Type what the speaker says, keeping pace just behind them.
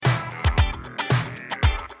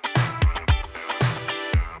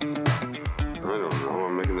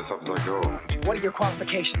police officer like you. What are your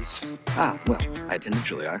qualifications? Well, I attended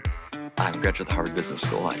Juilliard. I'm a graduate of Harvard Business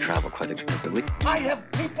School. I travel quite extensively. I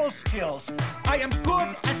have people skills. I am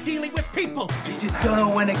good at dealing with people. You just don't know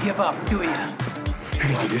when to give up, do you? I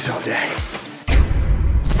need to do this all day.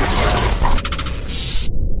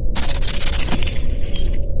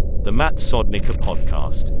 The Matt Sodnicker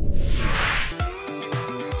Podcast.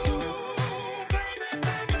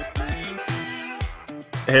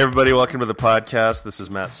 Hey everybody, welcome to the podcast. This is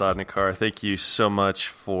Matt Sodnicker. Thank you so much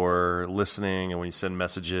for listening, and when you send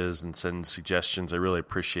messages and send suggestions, I really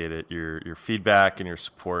appreciate it. Your feedback and your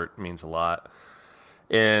support means a lot.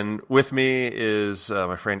 And with me is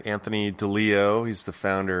my friend Anthony DeLeo. He's the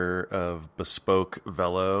founder of Bespoke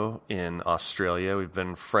Velo in Australia. We've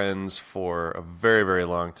been friends for a very, very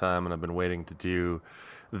long time, and I've been waiting to do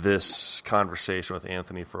this conversation with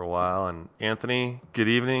Anthony for a while. And Anthony, good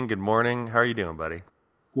evening, good morning. How are you doing, buddy?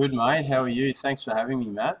 Good, mate. How are you? Thanks for having me,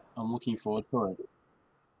 Matt. I'm looking forward to it.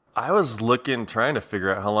 I was trying to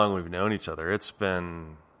figure out how long we've known each other. It's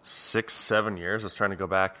been 6-7 years. I was trying to go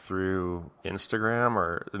back through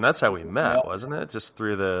Instagram, and that's how we met, wasn't it? Just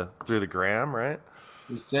through the gram, right?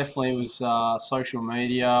 It was definitely social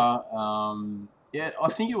media. I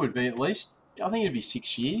think it would be it'd be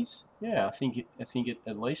 6 years. Yeah, I think it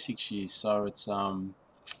at least 6 years. So it's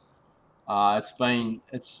been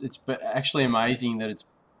actually amazing that it's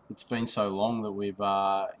been so long that we've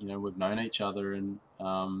known each other, and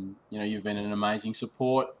you've been an amazing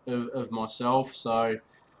support of myself. So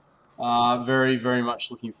very, very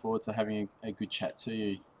much looking forward to having a good chat to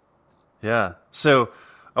you. Yeah. So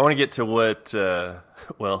I want to get to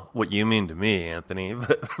what you mean to me, Anthony.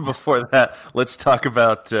 But before that, let's talk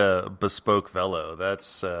about Bespoke Velo.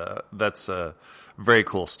 That's a very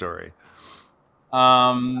cool story.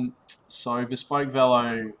 So Bespoke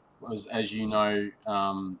Velo was, as you know,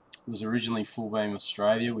 was originally Full Beam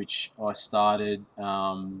Australia, which I started,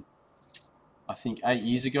 I think 8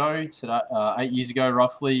 years ago today, 8 years ago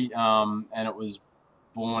roughly, and it was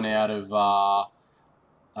born out of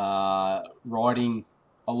riding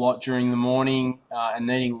a lot during the morning and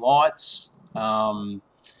needing lights,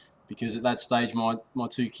 because at that stage my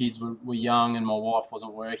two kids were young and my wife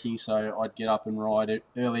wasn't working, so I'd get up and ride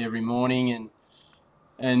early every morning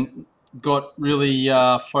and got really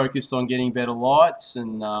focused on getting better lights,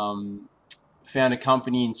 and found a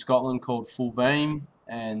company in Scotland called Full Beam,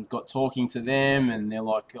 and got talking to them, and they're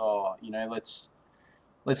like, let's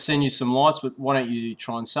send you some lights, but why don't you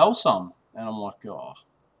try and sell some? And I'm like,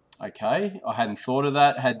 okay. I hadn't thought of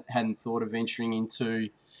that. Hadn't thought of venturing into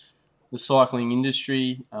the cycling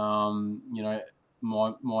industry. My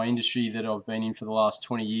industry that I've been in for the last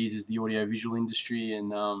 20 years is the audio-visual industry,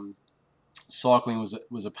 and cycling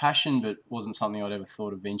was a passion, but wasn't something I'd ever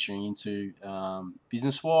thought of venturing into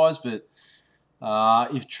business-wise. But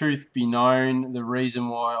if truth be known, the reason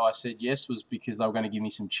why I said yes was because they were going to give me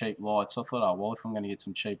some cheap lights. I thought, if I'm going to get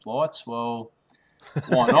some cheap lights, well,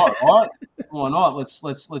 why not, right? Why not?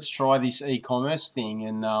 Let's try this e-commerce thing.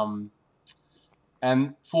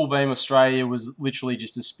 And Full Beam Australia was literally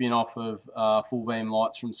just a spin-off of Full Beam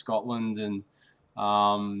Lights from Scotland, and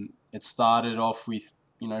it started off with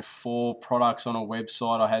 4 products on a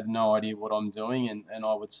website. I had no idea what I'm doing, and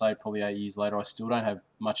I would say probably 8 years later, I still don't have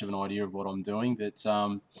much of an idea of what I'm doing. But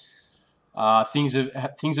things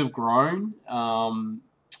have grown,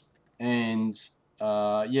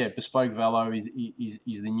 Bespoke Velo is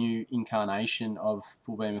the new incarnation of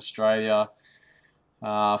Full Beam Australia.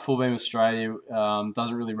 Full Beam Australia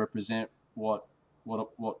doesn't really represent what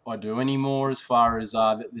I do anymore, as far as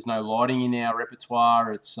there's no lighting in our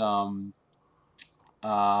repertoire. It's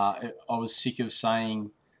I was sick of saying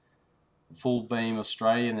Full Beam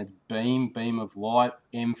Australia, and it's beam of light,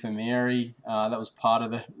 M for Mary. That was part of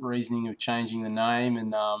the reasoning of changing the name,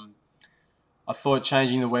 and I thought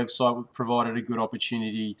changing the website provided a good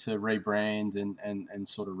opportunity to rebrand and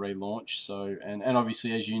sort of relaunch. So, and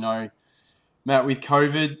obviously, as you know, Matt, with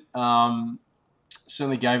COVID,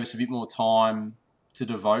 certainly gave us a bit more time to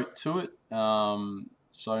devote to it.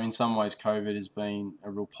 So in some ways, COVID has been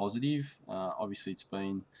a real positive. Obviously, it's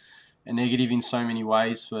been a negative in so many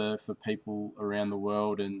ways for people around the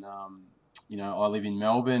world. And, I live in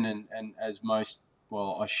Melbourne, and as I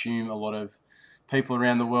assume a lot of people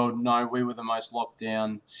around the world know, we were the most locked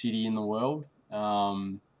down city in the world.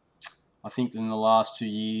 I think in the last 2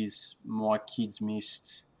 years, my kids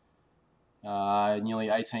missed nearly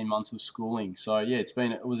 18 months of schooling. So yeah,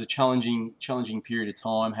 it was a challenging period of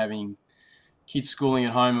time, having kids schooling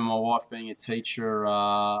at home and my wife being a teacher,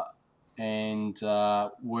 and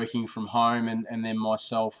working from home, and then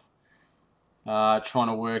myself trying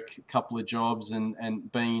to work a couple of jobs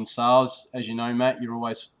and being in sales. As you know, Matt, you're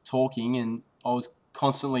always talking, and I was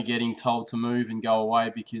constantly getting told to move and go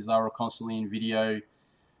away because they were constantly in video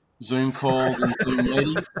Zoom calls and Zoom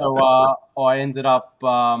meetings. So I ended up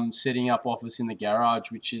setting up office in the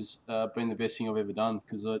garage, which has been the best thing I've ever done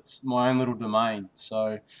because it's my own little domain.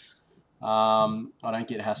 So I don't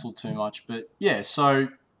get hassled too much. But yeah, so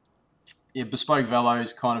yeah, Bespoke Velo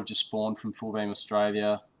is kind of just spawned from Full Beam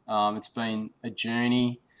Australia. It's been a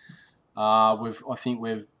journey. I think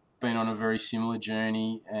we've been on a very similar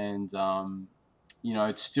journey, and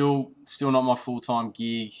it's still not my full-time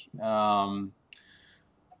gig.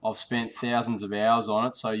 I've spent thousands of hours on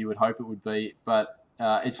it, so you would hope it would be, but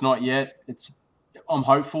it's not yet. I'm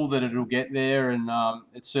hopeful that it'll get there, and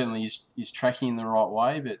it certainly is tracking in the right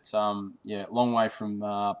way. But long way from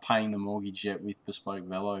paying the mortgage yet with Bespoke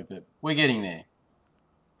Velo, but we're getting there.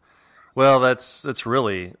 Well, that's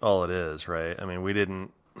really all it is, right? I mean, we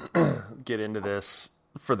didn't get into this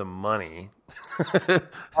for the money.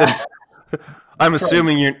 I'm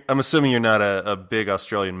assuming you're not a big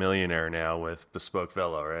Australian millionaire now with Bespoke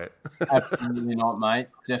Velo, right? Absolutely not, mate.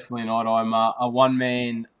 Definitely not. I'm a one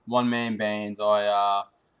man band. I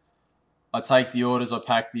take the orders, I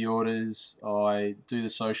pack the orders, I do the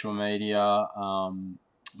social media,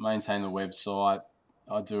 maintain the website,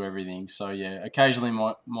 I do everything. So yeah, occasionally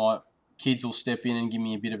my kids will step in and give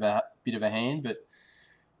me a bit of a hand, but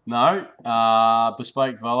no,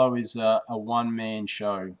 Bespoke Velo is a one man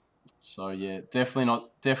show. So yeah, definitely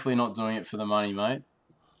not doing it for the money, mate.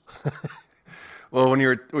 Well, when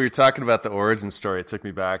you were talking about the origin story, it took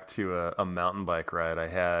me back to a mountain bike ride I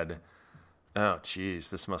had. Oh, geez,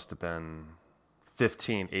 this must have been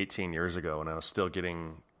 15, 18 years ago when I was still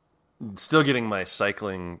getting my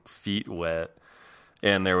cycling feet wet,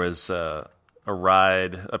 and there was a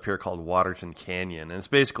ride up here called Waterton Canyon, and it's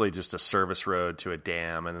basically just a service road to a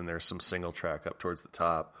dam, and then there's some single track up towards the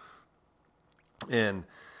top. And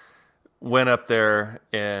went up there,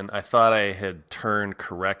 and I thought I had turned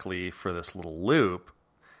correctly for this little loop,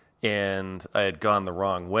 and I had gone the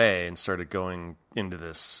wrong way and started going into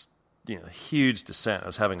this huge descent. I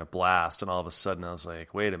was having a blast, and all of a sudden I was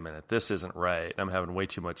like, wait a minute, this isn't right. I'm having way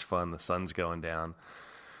too much fun. The sun's going down.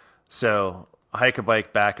 So I hike a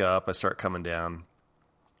bike back up. I start coming down,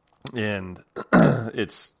 and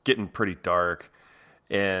it's getting pretty dark,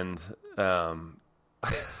 and I'm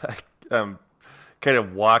kind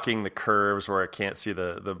of walking the curves where I can't see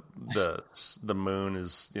the moon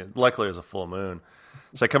is, luckily it was a full moon.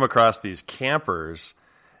 So I come across these campers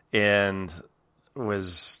and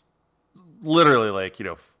was literally like,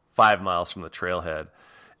 5 miles from the trailhead.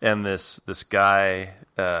 And this guy,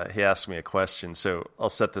 he asked me a question. So I'll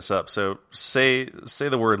set this up. So say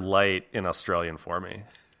the word light in Australian for me.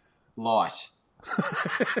 Light.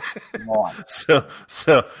 So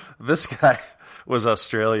this guy was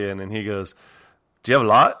Australian, and he goes, "Do you have a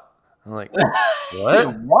lot?" I'm like, "What?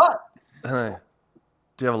 What? I'm like,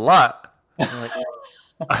 "Do you have a lot?" I'm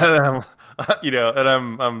like, and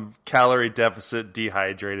I'm calorie deficit,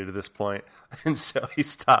 dehydrated at this point, and so he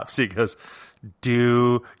stops. He goes,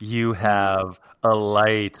 "Do you have a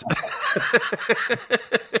light?"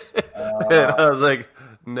 And I was like,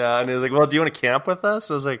 "No." And he was like, "Well, do you want to camp with us?"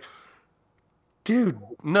 I was like, "Dude,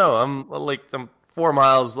 no. I'm 4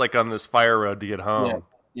 miles on this fire road to get home."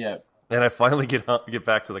 Yeah. And I finally get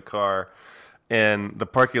back to the car, and the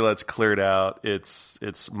parking lot's cleared out.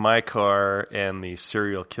 It's my car and the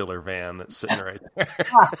serial killer van that's sitting right there.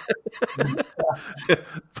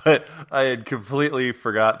 But I had completely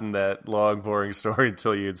forgotten that long, boring story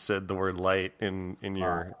until you had said the word light in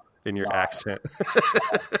your accent.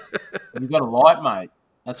 You got a light, mate.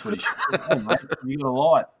 That's what he should say, mate. You got a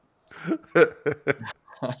light.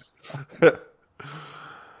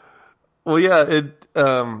 Well,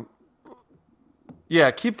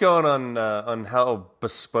 yeah, keep going on how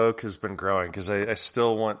Bespoke has been growing, because I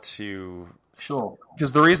still want to. Sure.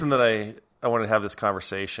 Because the reason that I wanted to have this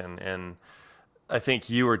conversation, and I think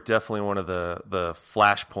you were definitely one of the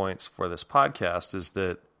flashpoints for this podcast, is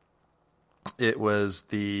that it was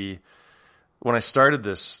when I started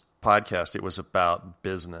this podcast, it was about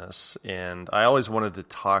business, and I always wanted to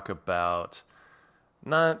talk about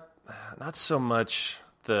not so much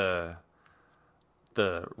the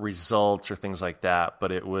results or things like that,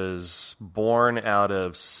 but it was born out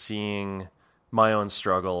of seeing my own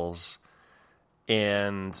struggles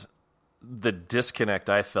and the disconnect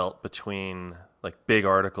I felt between big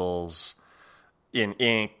articles in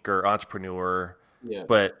Inc. or Entrepreneur,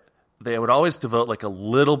 but they would always devote a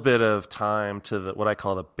little bit of time to what I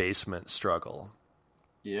call the basement struggle.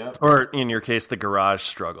 Yeah. Or in your case, the garage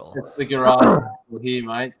struggle. It's the garage here,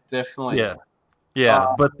 mate. Definitely. Yeah.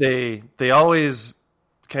 Yeah, but they always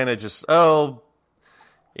kind of just, oh,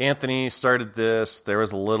 Anthony started this. There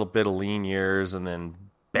was a little bit of lean years, and then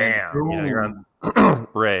bam, you're on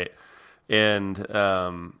right. And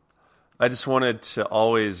I just wanted to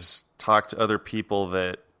always talk to other people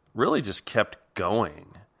that really just kept going,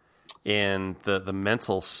 and the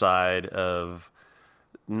mental side of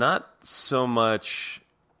not so much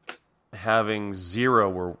having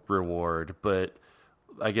zero reward, but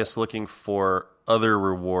I guess looking for other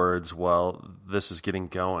rewards while this is getting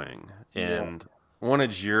going. And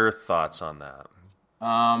wanted your thoughts on that.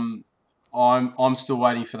 I'm still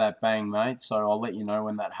waiting for that bang, mate. So I'll let you know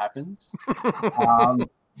when that happens. um,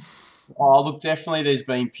 look, definitely, there's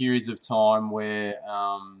been periods of time where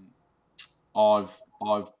I've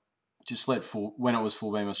just when it was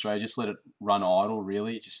full beam Australia, just let it run idle.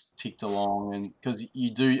 Really, it just ticked along, and because you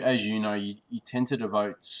do, as you know, you tend to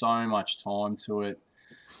devote so much time to it,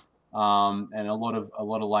 and a lot of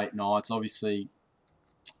late nights. Obviously,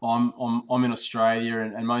 I'm in Australia,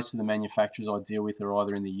 and most of the manufacturers I deal with are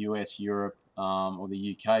either in the US, Europe, or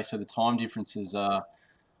the UK. So the time differences are,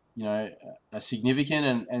 are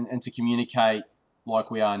significant, and to communicate like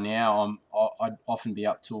we are now, I'd often be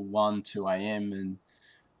up till 1, 2 a.m. and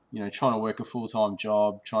trying to work a full time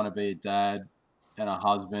job, trying to be a dad and a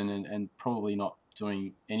husband, and probably not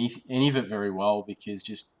doing any of it very well because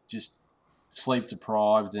just sleep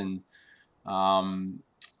deprived um,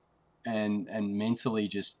 and mentally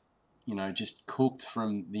just cooked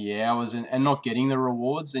from the hours and not getting the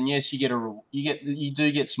rewards. And yes, you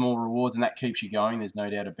do get small rewards, and that keeps you going. There's no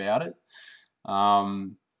doubt about it.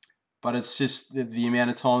 But it's just the amount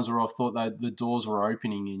of times where I've thought that the doors were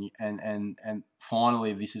opening and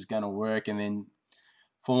finally this is going to work, and then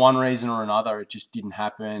for one reason or another it just didn't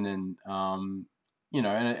happen, and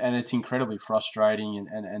it's incredibly frustrating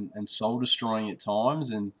and soul destroying at times.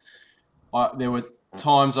 And there were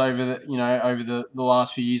times over the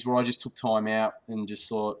last few years where I just took time out and just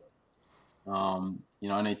thought, I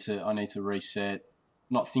need to reset,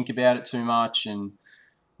 not think about it too much. And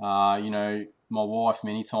my wife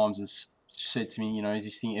many times has said to me, is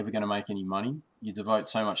this thing ever going to make any money? You devote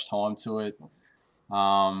so much time to it.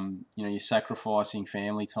 You're sacrificing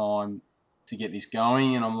family time to get this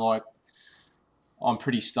going. And I'm like, I'm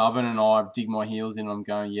pretty stubborn, and I dig my heels in. And I'm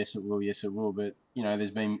going, yes, it will. Yes, it will. But,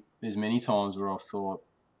 there's many times where I've thought,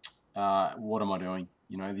 what am I doing?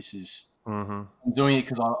 This is, I'm doing it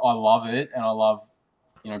because I love it, and I love,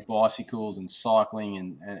 bicycles and cycling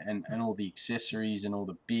and all the accessories and all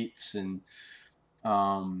the bits. And,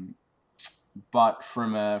 but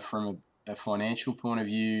from a financial point of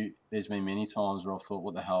view, there's been many times where I've thought,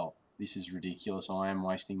 what the hell, this is ridiculous. I am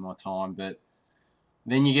wasting my time. But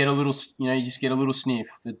then you get a little, you just get a little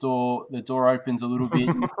sniff. The door opens a little bit,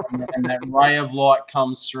 and that ray of light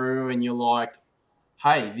comes through, and you're like,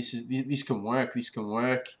 hey, this can work. This can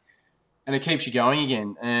work, and it keeps you going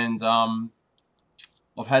again. And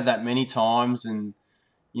I've had that many times, and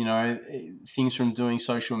things from doing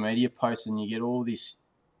social media posts, and you get all these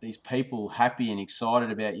people happy and excited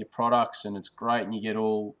about your products, and it's great, and you get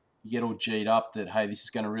all G'd up that, hey, this is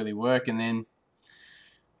going to really work, and then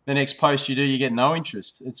the next post you do, you get no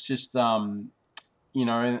interest. It's just and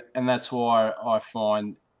that's why I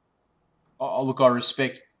find, I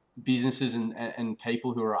respect businesses and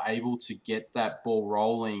people who are able to get that ball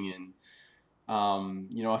rolling. And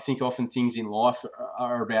I think often things in life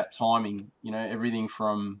are about timing. Everything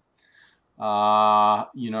from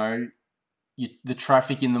the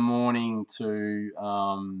traffic in the morning to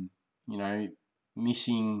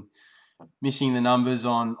missing the numbers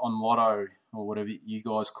on Lotto or whatever you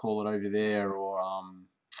guys call it over there, or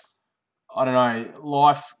I don't know.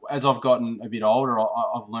 Life, as I've gotten a bit older,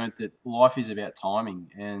 I've learned that life is about timing,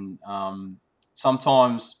 and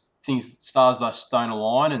sometimes stars don't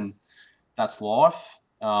align, and that's life.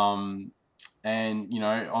 And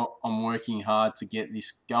I'm working hard to get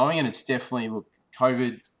this going, and it's definitely, look,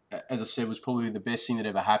 COVID, as I said, was probably the best thing that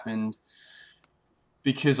ever happened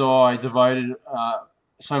because I devoted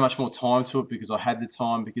so much more time to it, because I had the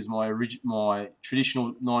time, because my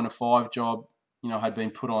traditional 9 to 5 job, had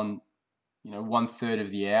been put on, 1/3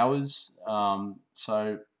 of the hours.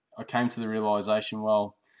 So I came to the realization,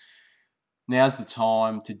 well, now's the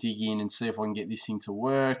time to dig in and see if I can get this thing to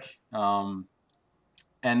work. And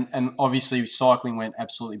obviously cycling went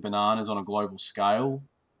absolutely bananas on a global scale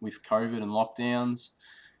with COVID and lockdowns.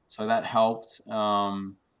 So that helped.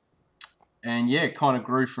 And yeah, it kind of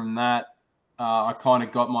grew from that. I kind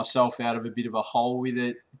of got myself out of a bit of a hole with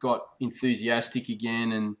it, got enthusiastic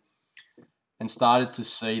again, and started to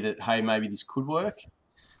see that, hey, maybe this could work.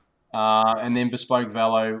 And then Bespoke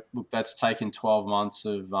Velo, look, that's taken 12 months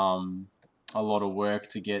of a lot of work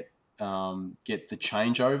to get the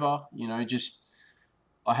changeover. Just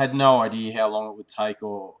I had no idea how long it would take,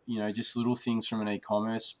 or just little things from an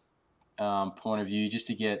e-commerce point of view, just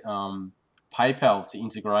to get PayPal to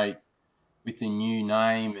integrate with the new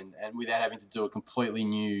name and without having to do a completely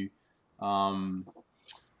new uh,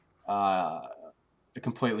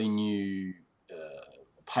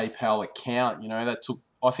 PayPal account. That took.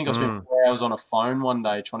 I think I spent 4 hours on a phone one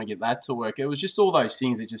day trying to get that to work. It was just all those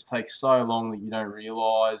things that just take so long that you don't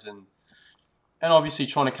realise, and obviously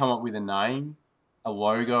trying to come up with a name, a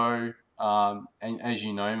logo, and as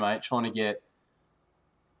you know, mate, trying to get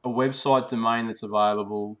a website domain that's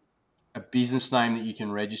available, a business name that you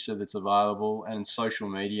can register that's available, and social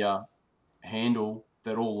media handle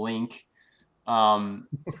that all link.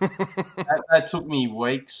 That took me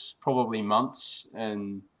weeks, probably months,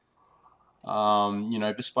 and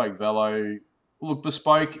Bespoke Velo. Look,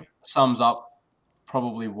 Bespoke sums up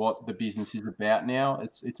probably what the business is about now.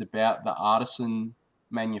 It's about the artisan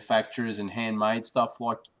manufacturers and handmade stuff,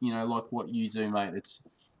 like what you do, mate. It's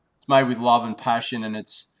made with love and passion, and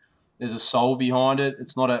there's a soul behind it.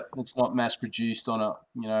 It's not mass produced on a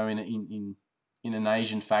in an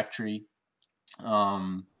Asian factory.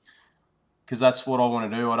 Because that's what I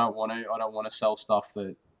want to do. I don't want to sell stuff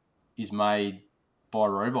that is made by a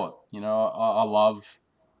robot. I love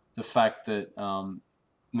the fact that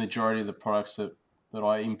majority of the products that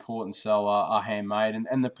I import and sell are handmade,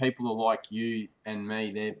 and the people are like you and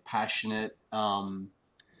me. They're passionate and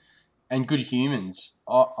good humans.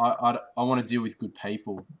 I want to deal with good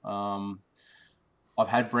people. I've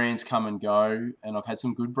had brands come and go, and I've had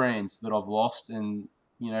some good brands that I've lost, and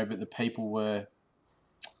but the people were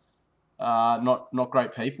not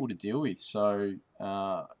great people to deal with. So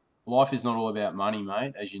life is not all about money,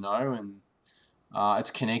 mate, as you know, and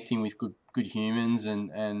it's connecting with good humans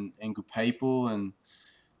and good people. And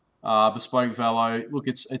Bespoke Velo, look,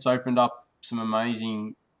 it's opened up some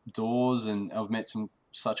amazing doors, and I've met some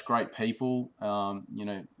such great people.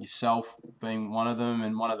 Yourself being one of them,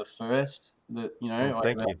 and one of the first that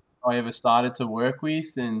I ever started to work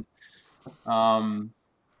with, and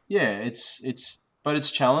but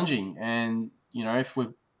it's challenging. And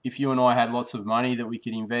if you and I had lots of money that we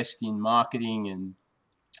could invest in marketing and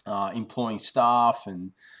employing staff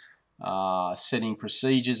and setting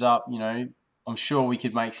procedures up, I'm sure we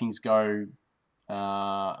could make things go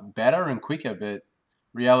better and quicker. But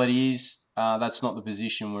reality is that's not the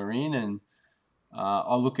position we're in. And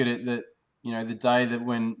I look at it that the day that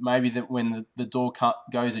when the door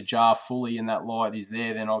goes ajar fully and that light is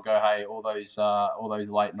there, then I'll go, hey, all those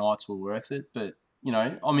late nights were worth it. But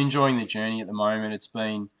I'm enjoying the journey at the moment. It's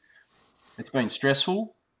been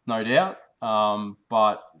stressful, no doubt,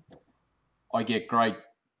 but I get great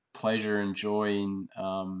pleasure and joy in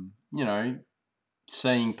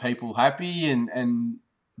seeing people happy and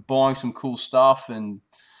buying some cool stuff, and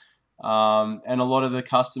a lot of the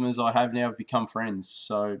customers I have now have become friends.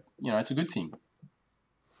 So it's a good thing.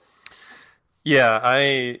 Yeah,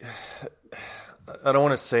 I don't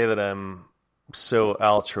want to say that I'm so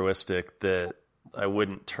altruistic that I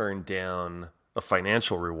wouldn't turn down a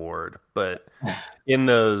financial reward, but in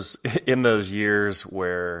those years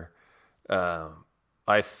where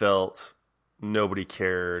I felt nobody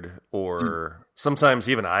cared, or sometimes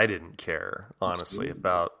even I didn't care, honestly,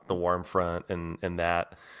 about the warm front and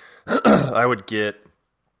that, I would get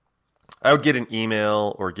an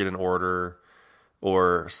email or get an order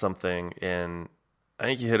or something, and I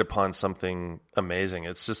think you hit upon something amazing.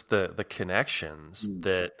 It's just the connections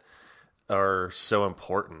that are so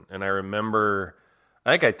important. And I remember,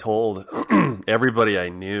 I think I told everybody I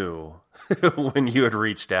knew when you had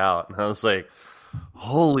reached out, and I was like,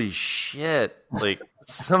 holy shit, like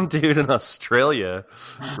some dude in Australia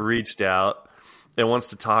reached out and wants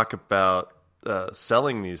to talk about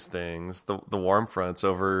selling these things, the warm fronts,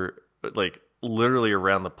 over like literally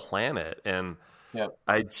around the planet. And Yep.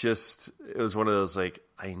 it was one of those, like,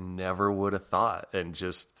 I never would have thought. And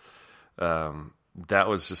just, that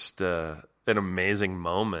was just an amazing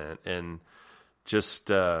moment. And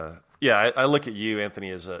just, I look at you,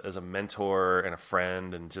 Anthony, as a mentor and a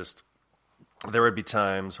friend, and just, there would be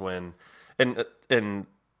times when, and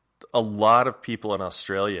a lot of people in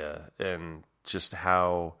Australia, and just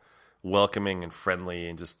how welcoming and friendly,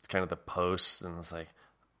 and just kind of the posts, and it's like,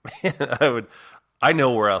 man, I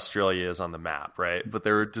know where Australia is on the map, right? But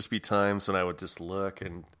there would just be times when I would just look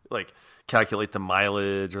and like calculate the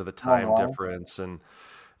mileage or the time difference, and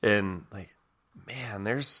like, man,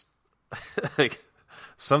 there's like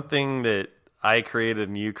something that I created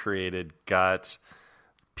and you created got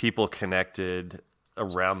people connected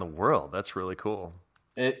around the world. That's really cool.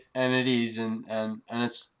 it is, and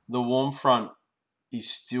it's the warm front is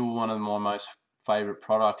still one of my most favorite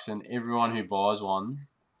products, and everyone who buys one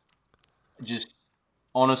just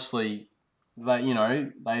honestly they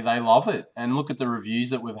love it. And look at the reviews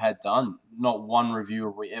that we've had done. Not one review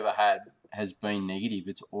have we ever had has been negative.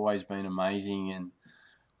 It's always been amazing. And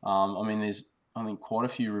I mean, there's I think quite a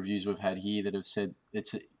few reviews we've had here that have said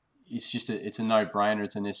it's a no-brainer.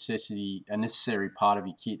 It's a necessary part of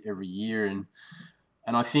your kit every year. And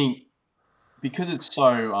I think because it's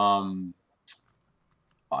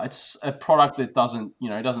a product that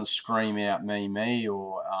doesn't scream out me,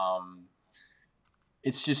 or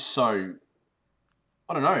it's just so,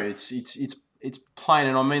 I don't know. It's plain,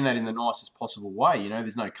 and I mean that in the nicest possible way.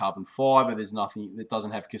 There's no carbon fiber. There's nothing that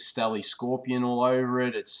doesn't have Castelli scorpion all over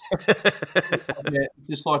it. It's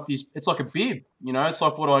just like this. It's like a bib. It's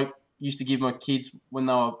like what I used to give my kids when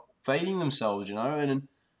they were feeding themselves.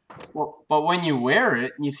 But when you wear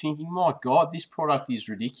it, and you're thinking, my God, this product is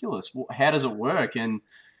ridiculous. How does it work? And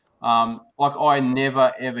like I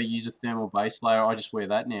never ever use a thermal base layer. I just wear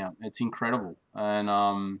that now. It's incredible. And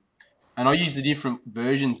I use the different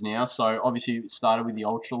versions now. So obviously it started with the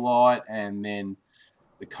ultralight, and then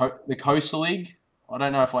the Cosalig. I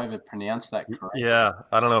don't know if I ever pronounced that correctly. Yeah,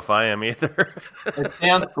 I don't know if I am either. It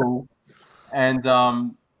sounds cool. And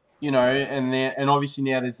and obviously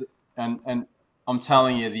now there's and I'm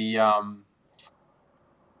telling you,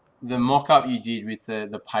 the mock-up you did with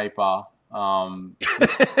the paper. I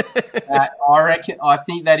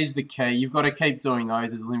think that is the key. You've got to keep doing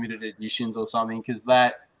those as limited editions or something, because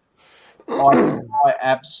I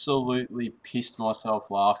absolutely pissed myself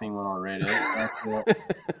laughing when I read it. I thought,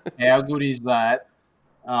 how good is that?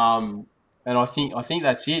 And I think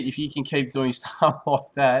that's it. If you can keep doing stuff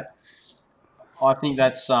like that, I think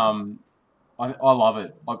that's I love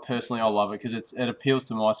it. I love it because it appeals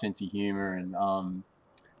to my sense of humor, and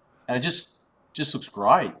it just looks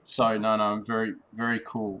great. So no, very very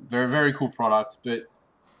cool, very very cool product. But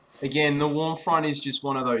again, the warm front is just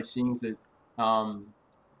one of those things that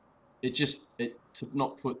to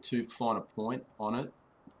not put too fine a point on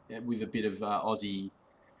it, with a bit of Aussie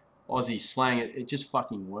slang, it just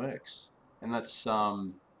fucking works, and that's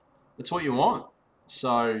what you want.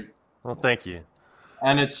 So, Well, thank you.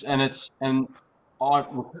 and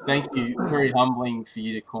thank you. Very humbling for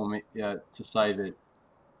you to call me to say that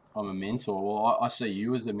I'm a mentor. Well, I see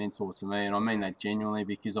you as a mentor to me, and I mean that genuinely,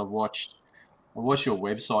 because I've watched your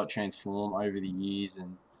website transform over the years,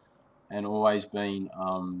 and always been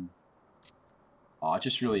I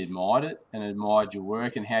just really admired it and admired your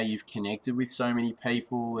work and how you've connected with so many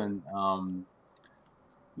people, and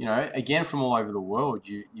again, from all over the world.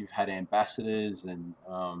 You've had ambassadors, and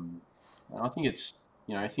I think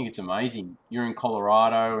it's amazing. You're in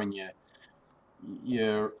Colorado, and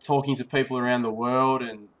you're talking to people around the world,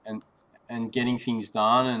 and getting things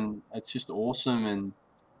done, and it's just awesome. And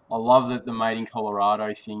I love that the Made in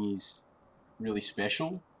Colorado thing is really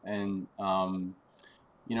special. And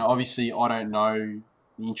obviously I don't know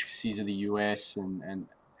the intricacies of the US and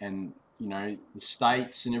the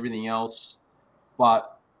states and everything else,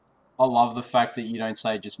 but I love the fact that you don't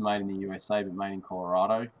say just made in the USA, but made in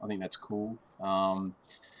Colorado. I think that's cool. And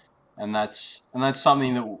that's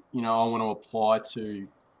something that I want to apply to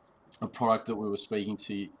a product that we were speaking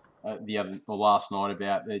to last night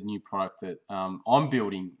about, the new product that I'm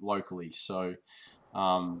building locally. So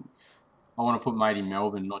I want to put made in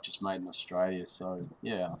Melbourne, not just made in Australia. So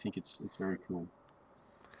yeah, I think it's very cool.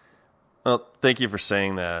 Well, thank you for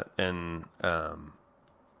saying that. And I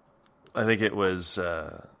think it was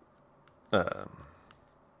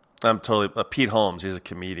Pete Holmes. He's a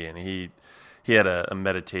comedian. He had a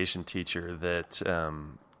meditation teacher that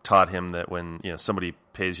taught him that when somebody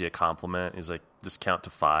pays you a compliment, he's like, just count to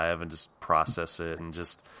 5 and just process it, and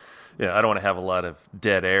just I don't want to have a lot of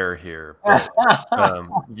dead air here, but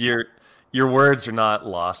your words are not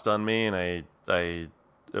lost on me, and I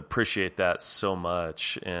appreciate that so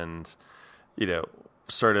much. And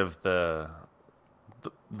sort of the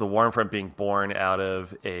warm front being born out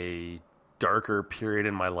of a darker period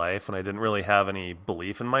in my life when I didn't really have any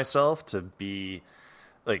belief in myself, to be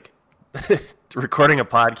like recording a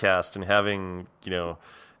podcast and having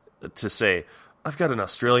to say, I've got an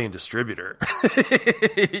Australian distributor.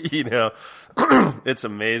 It's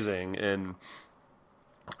amazing. And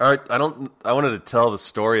I wanted to tell the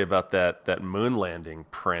story about that moon landing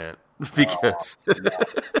print, because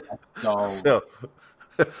so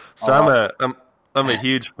I'm a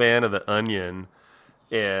huge fan of The Onion,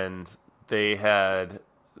 and they had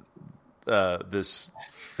this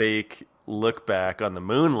fake look back on the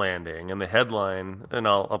moon landing, and the headline, and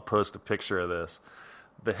I'll post a picture of this.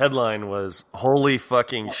 the headline was "Holy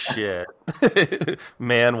fucking shit,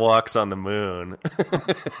 man walks on the moon."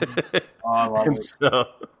 Oh, I love And it. so,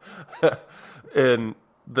 and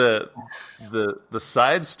the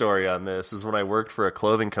side story on this is when I worked for a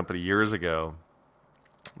clothing company years ago.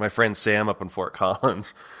 My friend Sam up in Fort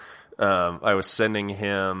Collins, I was sending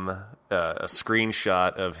him a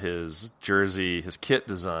screenshot of his jersey, his kit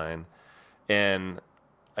design, and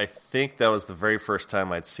I think that was the very first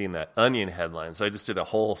time I'd seen that Onion headline. So I just did a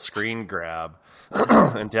whole screen grab,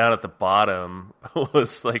 and down at the bottom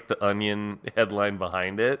was like the Onion headline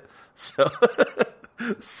behind it. So,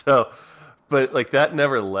 but like that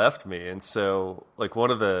never left me. And so, like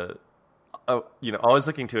one of the, always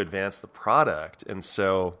looking to advance the product. And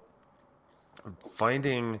so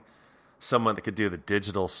finding someone that could do the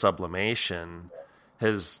digital sublimation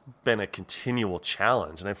has been a continual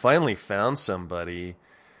challenge. And I finally found somebody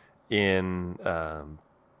in I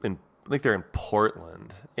think they're in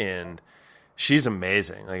Portland, and she's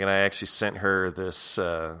amazing. Like, and I actually sent her this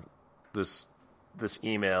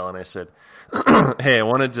email, and I said, "Hey, I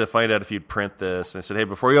wanted to find out if you'd print this." And I said, "Hey,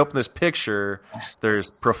 before you open this picture, there's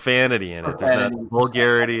profanity in it. There's not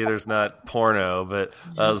vulgarity. There's not porno." But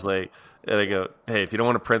I was like, and I go, "Hey, if you don't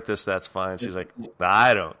want to print this, that's fine." She's like,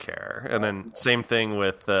 "I don't care." And then same thing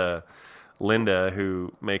with Linda,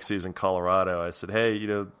 who makes these in Colorado. I said, "Hey,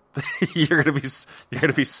 you're gonna be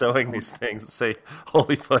sewing these things that say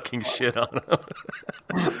 'Holy fucking shit' on them."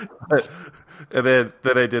 And then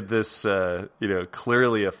I did this,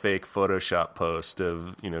 clearly a fake Photoshop post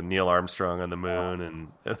of Neil Armstrong on the moon,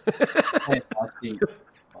 and Fantastic.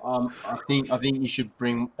 I think you should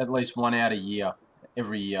bring at least one out a year,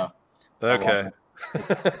 every year. okay.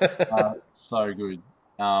 So good.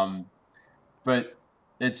 But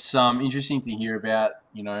it's interesting to hear about.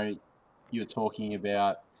 You're talking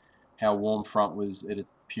about how Warmfront was at a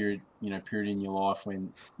period in your life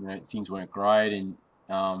when things weren't great, and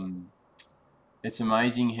it's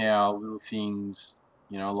amazing how little things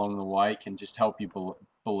along the way can just help you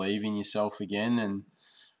believe in yourself again. And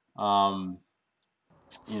I've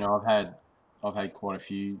had quite a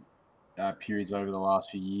few periods over the last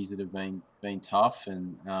few years that have been tough,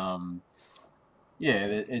 and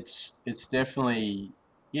it's definitely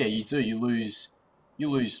you lose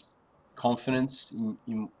confidence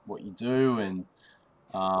in what you do, and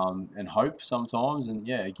hope sometimes, and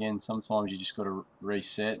again sometimes you just got to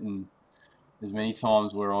reset. And there's many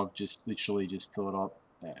times where I've just literally just thought,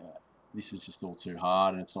 this is just all too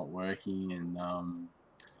hard and it's not working, and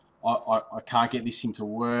I can't get this thing to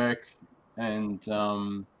work, and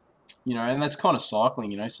and that's kind of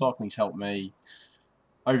cycling. Cycling's helped me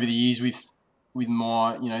over the years with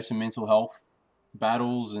my some mental health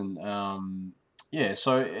battles, and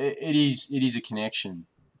so it is a connection,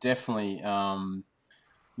 definitely.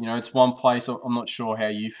 It's one place. I'm not sure how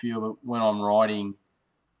you feel, but when I'm riding,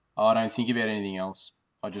 I don't think about anything else.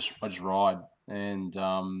 I just ride, and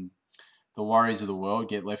the worries of the world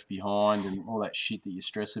get left behind, and all that shit that you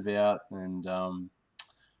stress about. And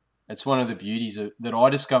it's one of the beauties that I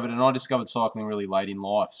discovered, and I discovered cycling really late in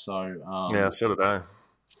life. So Yeah, so did I.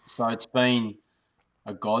 So it's been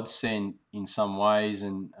a godsend in some ways,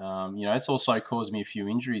 and it's also caused me a few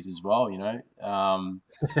injuries as well.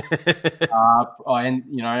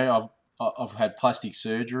 I've had plastic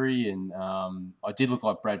surgery, and I did look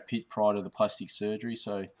like Brad Pitt prior to the plastic surgery,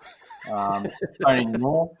 so don't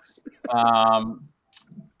anymore.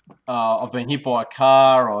 I've been hit by a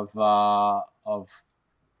car. I've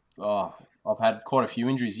had quite a few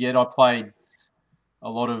injuries. Yet I played a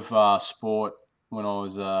lot of sport when I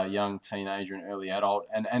was a young teenager and early adult,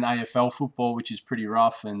 and AFL football, which is pretty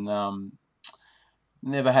rough, and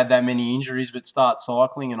never had that many injuries. But start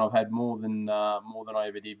cycling, and I've had more than I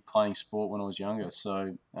ever did playing sport when I was younger.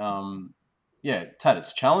 So it's had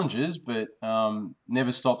its challenges, but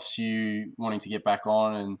never stops you wanting to get back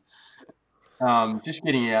on, and just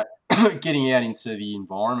getting out into the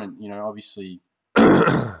environment. Obviously,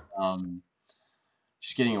 just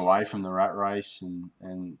getting away from the rat race, and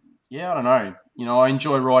I don't know. I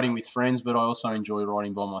enjoy riding with friends, but I also enjoy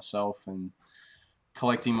riding by myself and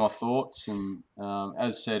collecting my thoughts. And as I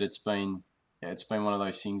said, it's been one of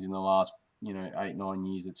those things in the last 8-9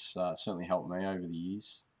 years that's certainly helped me over the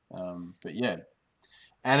years. And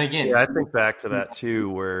again, I think back to that too,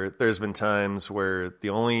 where there's been times where the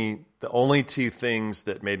only two things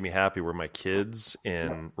that made me happy were my kids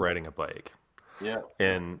and riding a bike. Yeah.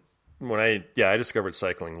 And when I discovered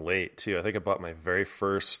cycling late too. I think I bought my very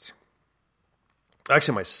first,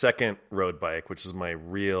 actually my second road bike, which is my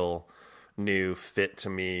real new fit to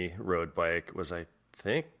me road bike, was I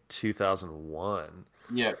think 2001.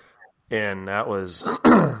 Yeah. And that was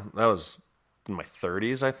in my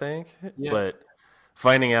 30s, I think. Yeah. But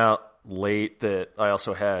finding out late that I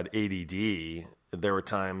also had ADD, there were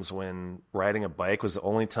times when riding a bike was the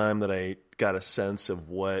only time that I got a sense of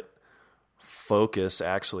what focus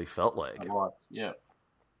actually felt like. Right. Yeah.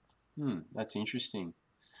 That's interesting.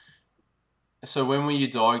 So when were you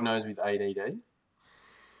diagnosed with ADD?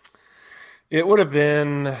 It would have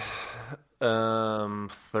been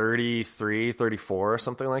 33, 34,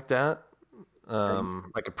 something like that.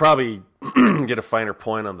 I could probably get a finer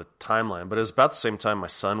point on the timeline, but it was about the same time my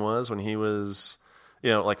son was, when he was,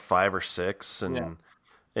 like 5 or 6, and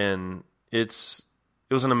it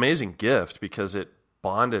was an amazing gift because it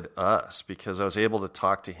bonded us, because I was able to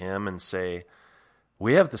talk to him and say,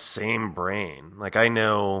 we have the same brain. Like, I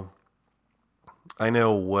know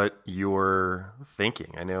what you're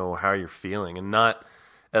thinking. I know how you're feeling, and not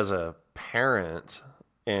as a parent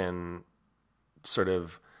and sort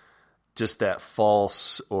of just that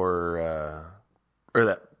false or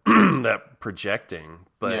that that projecting,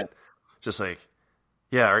 but just like,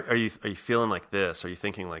 yeah, are you feeling like this? Are you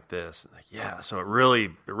thinking like this? Like, yeah. So it really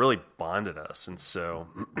bonded us, and so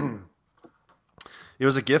it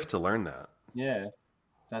was a gift to learn that. Yeah,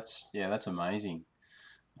 that's amazing.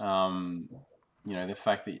 The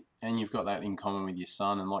fact that, and you've got that in common with your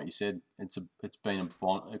son, and like you said, it's been a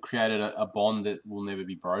bond. It created a bond that will never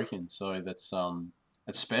be broken. So that's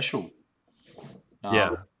special.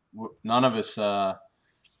 Yeah. None of us.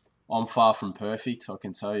 I'm far from perfect. I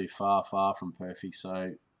can tell you, far from perfect.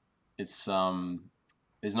 So it's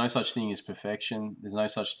there's no such thing as perfection. There's no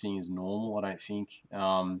such thing as normal, I don't think.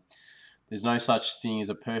 There's no such thing as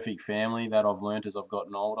a perfect family, that I've learned as I've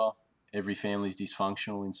gotten older. Every family is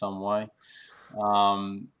dysfunctional in some way.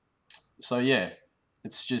 So yeah,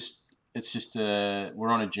 it's just we're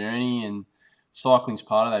on a journey, and cycling's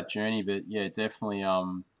part of that journey. But yeah, definitely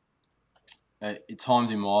at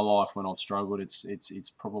times in my life when I've struggled, it's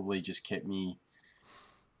probably just kept my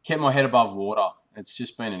head above water. It's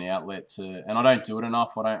just been an outlet to, and I don't do it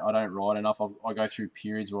enough. I don't ride enough. I go through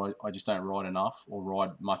periods where I just don't ride enough or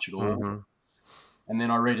ride much at all. Mm-hmm. And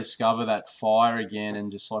then I rediscover that fire again,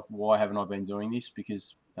 and just like, why haven't I been doing this?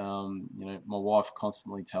 Because my wife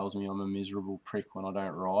constantly tells me I'm a miserable prick when I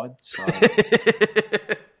don't ride. So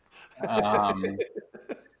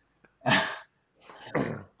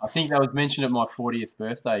I think that was mentioned at my 40th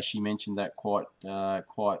birthday. She mentioned that quite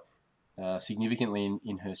significantly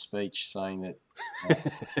in her speech, saying that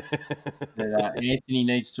Anthony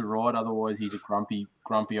needs to ride, otherwise he's a grumpy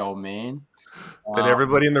old man. And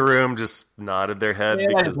everybody in the room just nodded their head,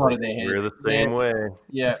 because we're the same way.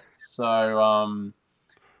 Yeah. So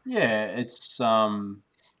it's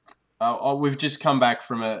we've just come back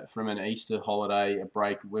from an Easter holiday, a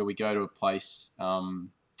break where we go to a place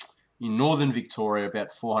in northern Victoria,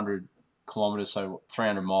 about 400 kilometres, so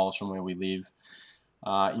 300 miles from where we live,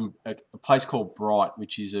 in a place called Bright,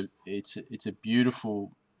 which is it's a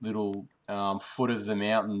beautiful little foot of the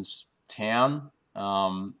mountains town,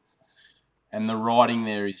 and the riding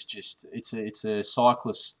there is just it's a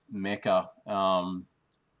cyclist mecca.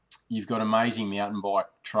 You've got amazing mountain bike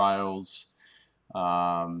trails,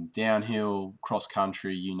 downhill, cross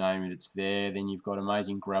country, you name it, it's there. Then you've got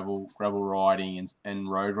amazing gravel riding and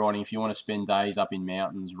road riding. If you want to spend days up in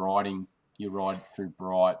mountains riding, you ride through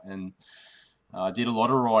Bright. And I did a lot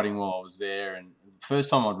of riding while I was there, and the first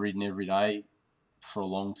time I'd ridden every day for a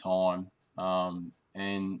long time,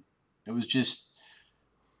 and it was just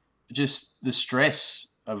the stress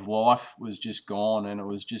of life was just gone, and it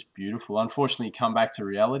was just beautiful. Unfortunately, come back to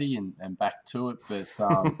reality and back to it, but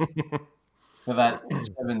for that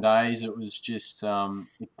 7 days, it was just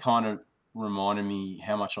it kind of reminded me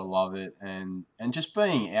how much I love it, and just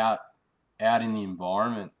being out in the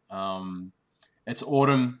environment. It's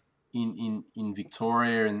autumn in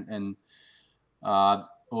Victoria, and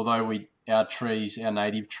although our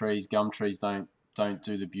native trees, gum trees, don't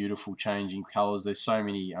do the beautiful changing colours. There's so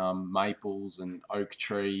many maples and oak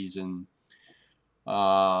trees and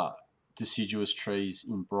deciduous trees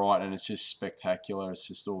in Bright, and it's just spectacular. It's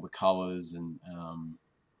just all the colours and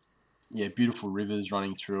beautiful rivers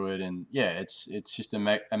running through it, and it's just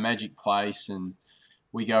a magic place. And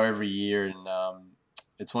we go every year, and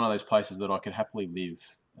it's one of those places that I could happily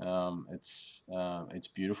live. It's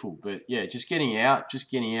beautiful, but just getting out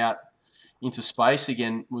into space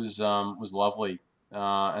again was lovely,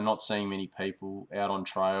 and not seeing many people out on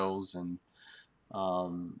trails, and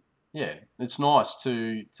it's nice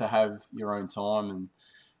to have your own time. And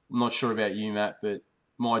I'm not sure about you, Matt, but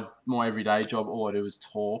my everyday job, all I do is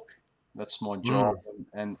talk. That's my job,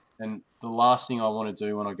 and the last thing I want to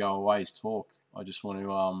do when I go away is talk. I just want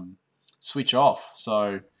to switch off.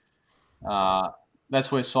 So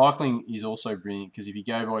that's where cycling is also brilliant, because if you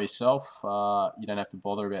go by yourself, you don't have to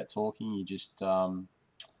bother about talking. You just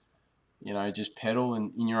just pedal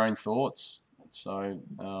and in your own thoughts. So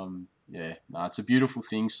it's a beautiful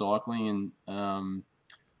thing, cycling, and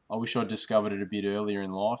I wish I'd discovered it a bit earlier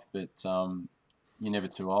in life, but you're never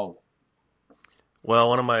too old. Well,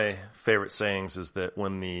 one of my favorite sayings is that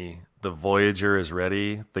when the voyager is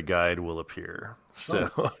ready, the guide will appear. So,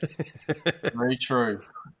 very true.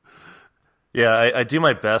 Yeah, I do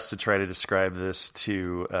my best to try to describe this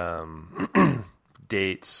to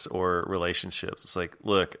dates or relationships. It's like,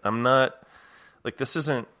 look, I'm not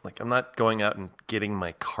going out and getting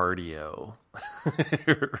my cardio,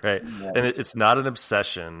 right? Yeah. And it's not an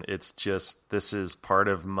obsession. It's just, this is part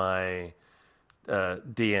of my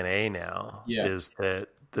DNA now, is that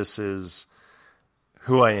this is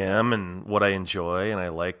who I am and what I enjoy, and I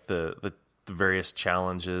like the various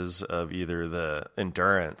challenges of either the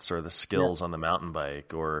endurance or the skills on the mountain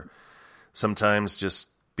bike, or sometimes just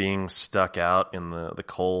being stuck out in the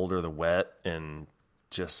cold or the wet and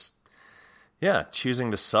just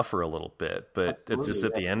choosing to suffer a little bit. But it's just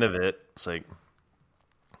at the end of it, it's like,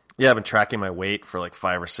 I've been tracking my weight for like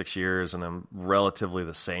 5 or 6 years, and I'm relatively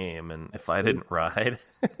the same. And if I didn't ride,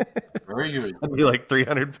 very good, I'd be like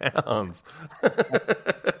 300 pounds.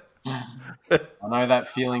 I know that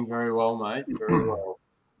feeling very well, mate. Very well.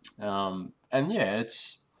 And it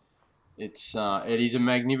is a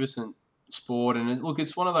magnificent sport, and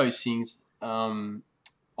it's one of those things.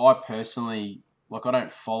 I personally, I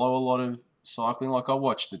don't follow a lot of cycling. I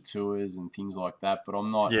watch the tours and things like that, but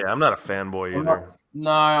I'm not. Yeah, I'm not a fanboy either.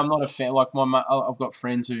 I'm not a fan. I've got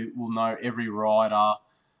friends who will know every rider,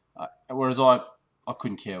 whereas I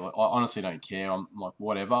couldn't care. I honestly don't care. I'm like,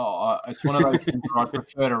 whatever. It's one of those things where I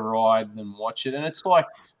prefer to ride than watch it. And it's like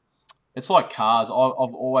cars. I've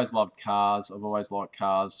always loved cars. I've always liked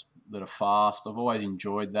cars that are fast. I've always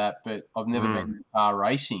enjoyed that, but I've never been into car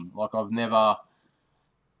racing. I've never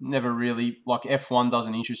really, F1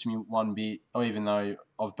 doesn't interest me one bit. Even though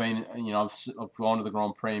I've been, I've gone to the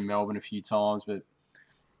Grand Prix in Melbourne a few times, but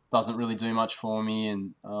doesn't really do much for me.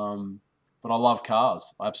 And but I love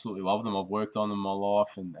cars. I absolutely love them. I've worked on them my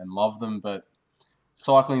life and love them. But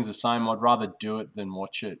cycling's the same. I'd rather do it than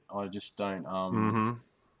watch it. I just don't.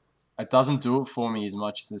 It doesn't do it for me as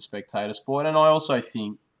much as the spectator sport. And I also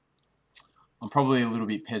think I'm probably a little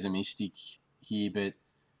bit pessimistic here, but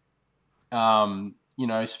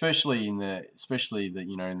especially in the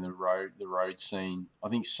road scene, I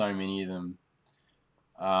think so many of them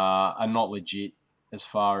are not legit. As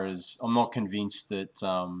far as, I'm not convinced that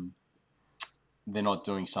they're not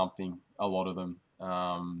doing something, a lot of them.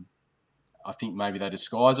 I think maybe they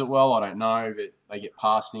disguise it well. I don't know, but they get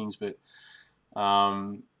past things. But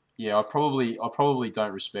I probably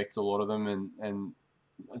don't respect a lot of them, and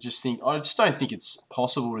I just don't think it's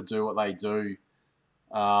possible to do what they do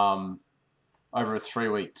over a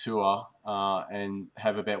 3-week tour and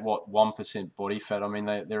have about 1% body fat. I mean,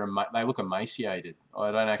 they look emaciated.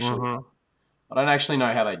 I don't actually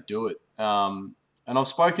know how they do it. And I've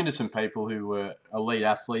spoken to some people who were elite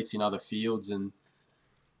athletes in other fields, and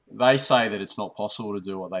they say that it's not possible to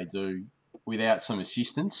do what they do without some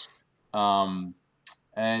assistance. And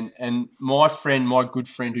my good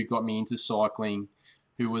friend who got me into cycling,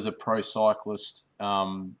 who was a pro cyclist,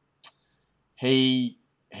 he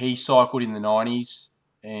cycled in the 90s,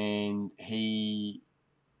 and he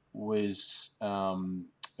was a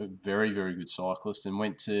very, very good cyclist, and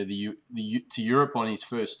went to to Europe on his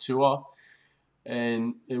first tour,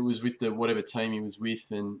 and it was with whatever team he was with.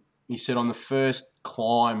 And he said on the first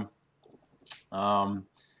climb,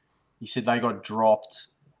 he said they got dropped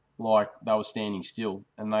like they were standing still,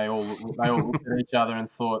 and they all looked at each other and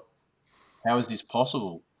thought, how is this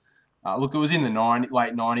possible? Look, it was in the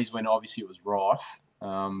late 90s when obviously it was rife,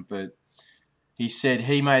 but he said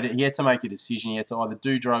he had to make a decision. He had to either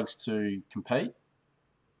do drugs to compete,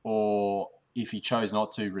 or if he chose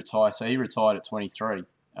not to, retire. So he retired at 23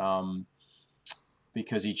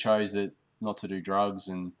 because he chose not to do drugs.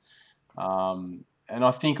 And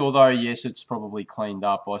I think, although yes, it's probably cleaned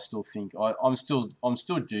up, I still think I'm still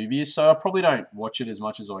dubious. So I probably don't watch it as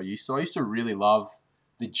much as I used to. I used to really love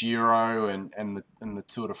the Giro and the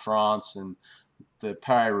Tour de France, and the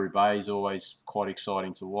Paris-Roubaix is always quite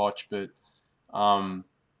exciting to watch. But I'm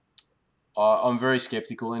very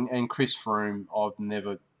skeptical. And Chris Froome, I've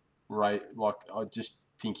never rate. I just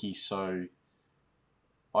think he's so.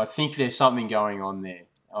 I think there's something going on there.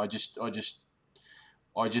 I just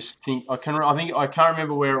think I can't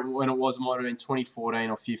remember when it was. It might have been 2014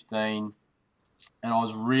 or 15, and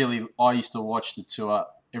I used to watch the tour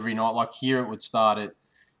every night. Like here, it would start at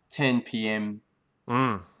 10 p.m.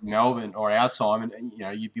 Melbourne or our time, and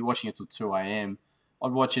you'd be watching it till 2 a.m.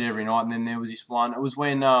 I'd watch it every night, and then there was this one. It was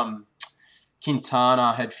when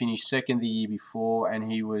Quintana had finished second the year before,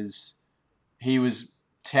 and he was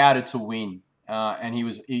touted to win. And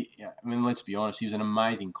let's be honest, he was an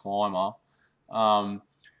amazing climber. And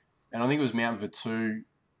I think it was Mount Ventoux,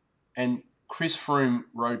 and Chris Froome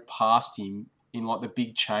rode past him in like the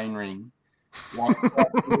big chain ring, like he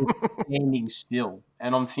was standing still.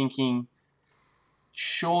 And I'm thinking,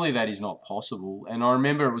 surely that is not possible. And I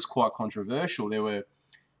remember it was quite controversial. There were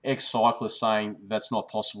ex-cyclists saying that's not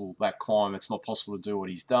possible, that climb, it's not possible to do what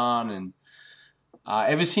he's done. And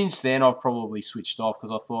ever since then, I've probably switched off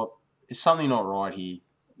because I thought, there's something not right here.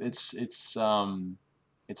 It's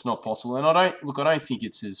not possible. And I don't think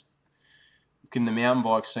it's as, in the mountain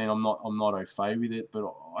bike scene, I'm not au fait with it,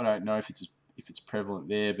 but I don't know if it's prevalent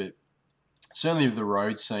there. But certainly with the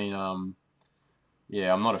road scene, I'm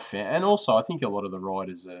not a fan. And also, I think a lot of the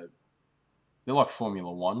riders they're like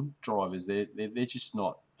Formula One drivers. They're just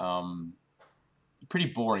not pretty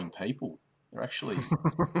boring people. They're actually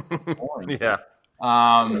boring. Yeah.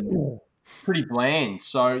 Pretty bland.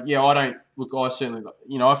 So yeah, I don't look. I certainly,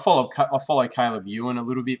 I follow Caleb Ewan a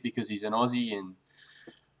little bit because he's an Aussie and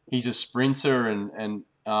he's a sprinter, and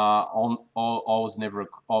I'll never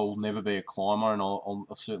be a climber, and I'll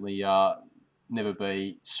certainly never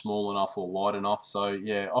be small enough or light enough. So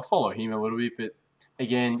yeah, I follow him a little bit, but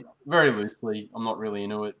again, very loosely. I'm not really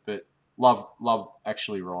into it, but love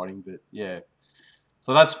actually riding. But yeah.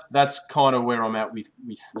 So that's kind of where I'm at with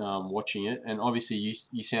watching it, and obviously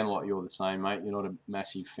you sound like you're the same, mate. You're not a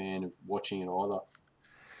massive fan of watching it either.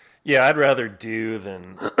 Yeah, I'd rather do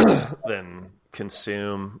than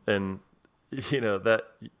consume. And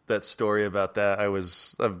that story about that,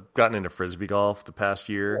 I've gotten into frisbee golf the past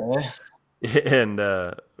year, and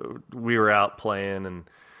we were out playing and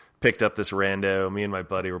picked up this rando. Me and my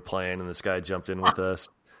buddy were playing, and this guy jumped in with us,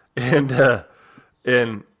 and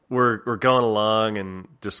we're going along and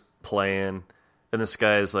just playing, and this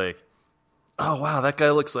guy is like, "Oh wow, that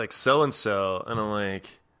guy looks like so and so," and I'm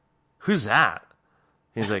like, "Who's that?"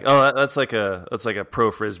 He's like, "Oh, that's like a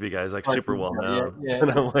pro frisbee guy. He's like super well known." Yeah.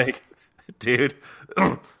 And I'm like, "Dude,"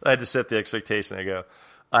 I had to set the expectation. I go,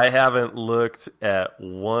 "I haven't looked at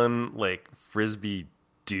one like frisbee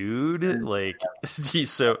dude like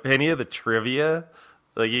so any of the trivia."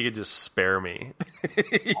 Like, you could just spare me.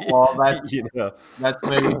 Well, that's me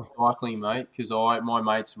with cycling, mate, because my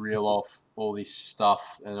mates reel off all this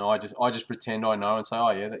stuff, and I just pretend I know and say,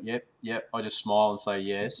 oh, yeah, yep. I just smile and say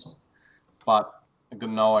yes. But I've got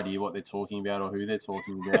no idea what they're talking about or who they're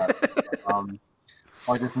talking about.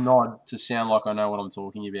 I just nod to sound like I know what I'm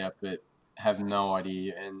talking about, but have no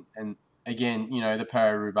idea. And again, the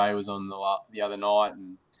Paris-Roubaix was on the other night,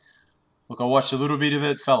 and look, I watched a little bit of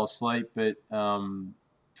it, fell asleep, but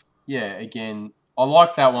yeah, again, I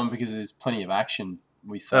like that one because there's plenty of action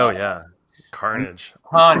with. Oh yeah, carnage.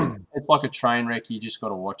 It's like a train wreck. You just got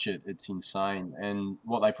to watch it. It's insane, and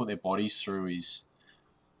what they put their bodies through is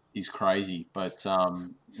crazy. But like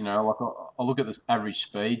I look at the average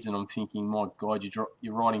speeds, and I'm thinking, my God,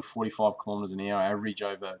 you're riding 45 kilometers an hour average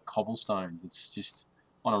over cobblestones. It's just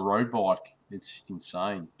on a road bike. It's just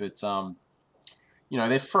insane. But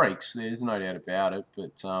they're freaks. There's no doubt about it.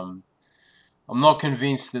 But I'm not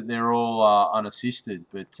convinced that they're all unassisted.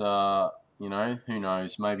 But who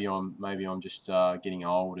knows? Maybe I'm just getting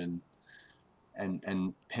old and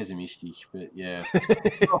pessimistic. But yeah,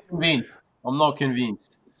 I'm not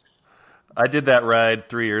convinced. I did that ride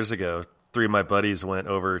 3 years ago. 3 of my buddies went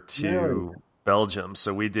over to Belgium,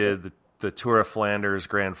 so we did the Tour of Flanders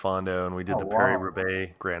Grand Fondo, and we did the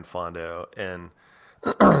Paris-Roubaix Grand Fondo, and.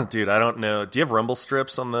 Dude, I don't know. Do you have rumble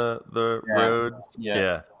strips on the road?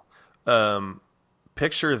 Yeah.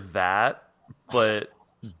 Picture that, but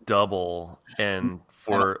double and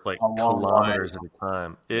for like kilometers at a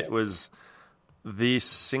time. It was the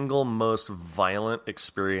single most violent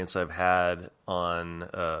experience I've had on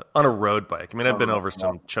a road bike. I mean, I've been over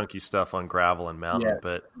some chunky stuff on gravel and mountain,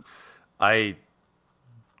 but it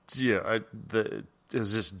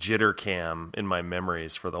was just jitter cam in my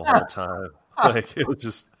memories for the whole time. Like, it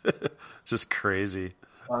was just crazy.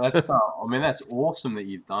 That's awesome that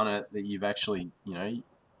you've done it. That you've actually,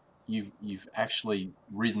 you've actually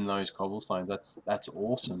ridden those cobblestones. That's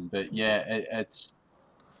awesome. But yeah,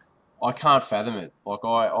 I can't fathom it. Like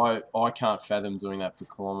I can't fathom doing that for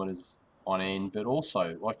kilometers on end. But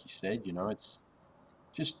also, like you said, it's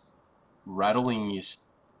just rattling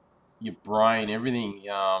your brain, everything.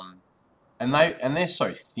 And they're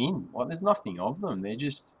so thin. Like, there's nothing of them. They're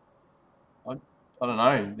just. I don't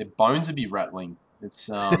know. Their bones would be rattling. It's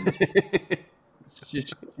it's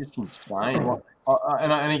just insane.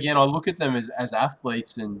 and again, I look at them as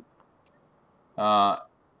athletes, and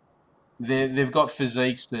they've got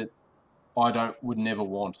physiques that I would never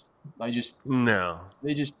want. No.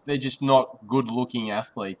 They're just not good looking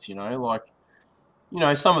athletes, like,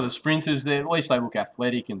 some of the sprinters, at least they look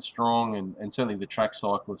athletic and strong, and certainly the track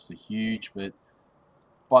cyclists are huge, but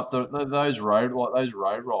those road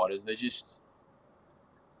riders, they're just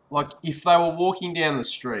like, if they were walking down the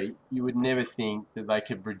street, you would never think that they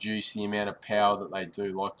could produce the amount of power that they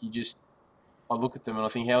do. Like, I look at them and I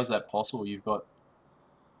think, how is that possible?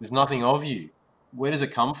 There's nothing of you. Where does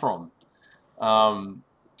it come from? They don't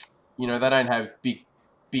have big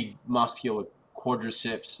muscular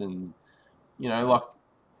quadriceps, and like,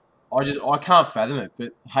 I can't fathom it.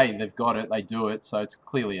 But hey, they've got it. They do it. So it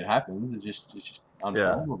happens. It's just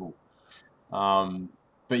unfathomable.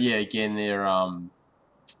 But yeah, again, they're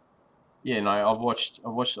I've watched.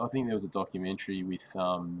 I think there was a documentary with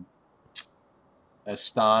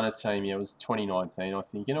Astana team. Yeah, it was 2019, I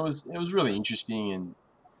think, and it was really interesting and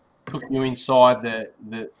took you inside the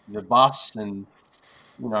bus, and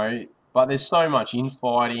but there's so much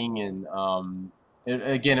infighting, and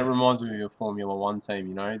it reminds me of a Formula One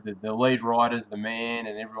team. The lead rider's the man,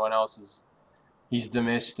 and everyone else is his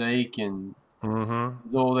domestique, and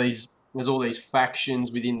there's all these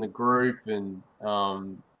factions within the group, and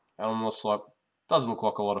almost like, doesn't look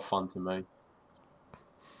like a lot of fun to me.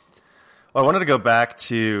 Well, I wanted to go back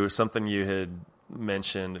to something you had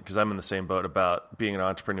mentioned, because I'm in the same boat about being an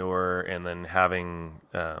entrepreneur and then having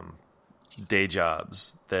day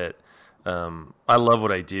jobs that I love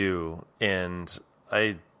what I do, and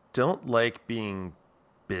I don't like being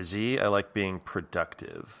busy. I like being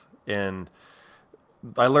productive. And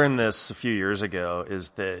I learned this a few years ago, is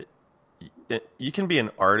that you can be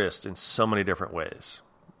an artist in so many different ways.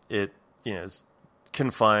 It, is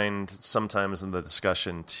confined sometimes in the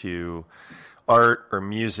discussion to art or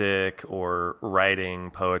music or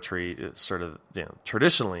writing, poetry, sort of,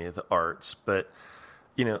 traditionally the arts. But,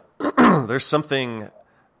 there's something,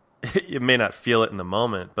 you may not feel it in the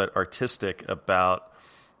moment, but artistic about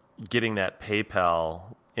getting that PayPal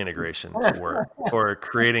integration to work, or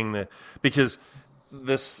creating because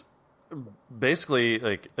this basically,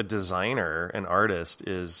 like, a designer, an artist,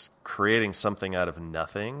 is creating something out of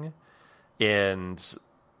nothing, and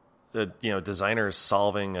designer is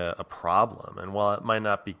solving a problem. And while it might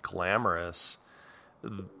not be glamorous,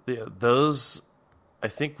 those, I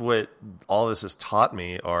think what all this has taught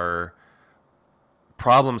me are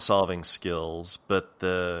problem solving skills, but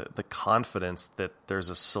the confidence that there's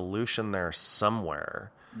a solution there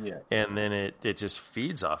somewhere. Yeah. And then it just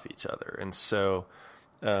feeds off each other. And so,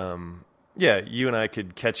 you and I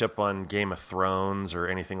could catch up on Game of Thrones or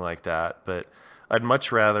anything like that, but I'd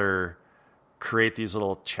much rather create these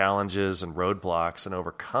little challenges and roadblocks and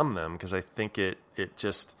overcome them, because I think it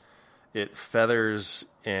feathers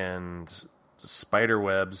and spider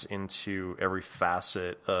webs into every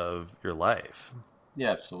facet of your life.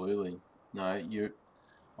 Yeah, absolutely. No,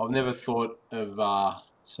 I've never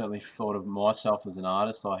certainly thought of myself as an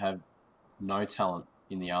artist. I have no talent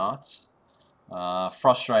in the arts.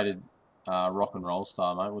 Frustrated rock and roll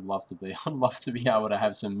star, mate. I'd love to be able to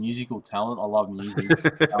have some musical talent. I love music.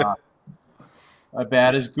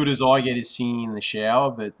 About as good as I get is singing in the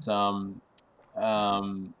shower, but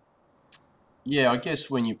I guess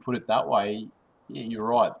when you put it that way, yeah, you're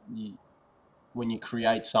right. When you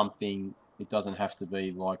create something, it doesn't have to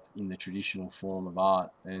be like in the traditional form of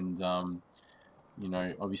art. And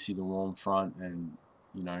obviously the warm front, and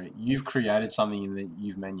you've created something, and that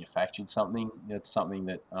you've manufactured something. That's something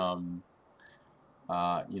that I'm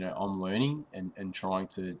learning and trying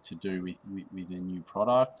to do with a new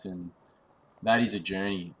product, and that is a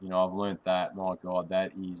journey. I've learned that, my God,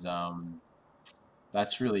 that is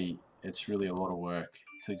it's really a lot of work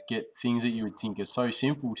to get things that you would think are so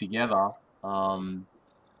simple together.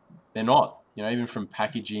 They're not. Even from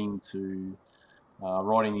packaging to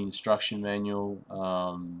writing the instruction manual,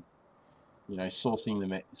 sourcing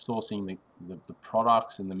the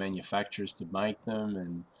products and the manufacturers to make them,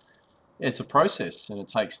 and it's a process, and it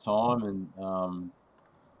takes time, and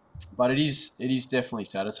but it is definitely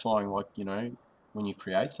satisfying, like, when you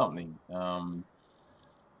create something, and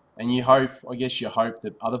you hope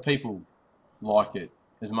that other people like it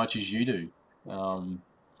as much as you do.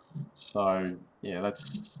 So yeah,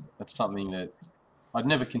 that's something that I'd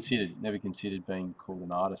never considered being called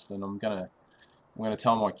an artist, and I'm gonna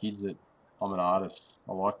tell my kids that I'm an artist.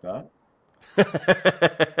 I like that.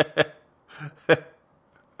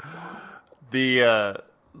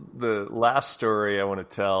 The last story I want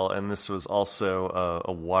to tell, and this was also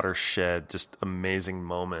a watershed, just amazing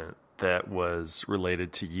moment that was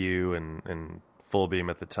related to you and Full Beam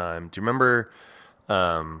at the time. Do you remember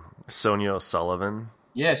Sonia O'Sullivan?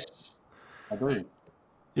 Yes, I do.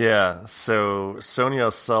 Yeah, so Sonia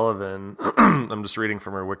O'Sullivan, I'm just reading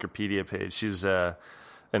from her Wikipedia page. She's an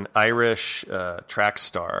Irish track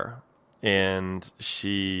star, and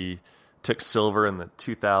she took silver in the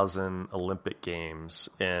 2000 Olympic Games.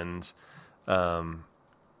 And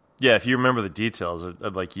yeah, if you remember the details,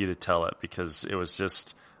 I'd like you to tell it, because it was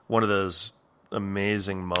just one of those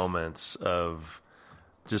amazing moments of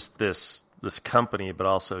just this company, but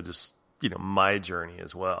also just, my journey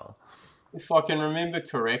as well. If I can remember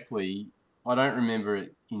correctly, I don't remember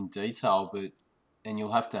it in detail, and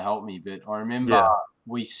you'll have to help me, but I remember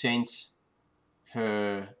we sent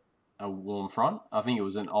her a warm front. I think it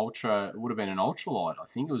was it would have been an ultralight. I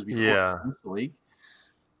think it was before the league.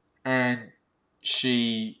 And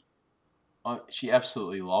she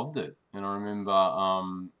absolutely loved it. And I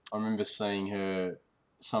remember seeing her,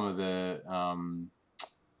 some of the,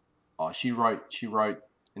 she wrote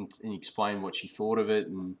and explained what she thought of it.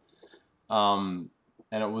 And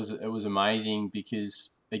it was amazing,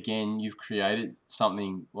 because again, you've created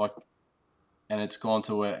something like, and it's gone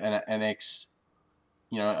to an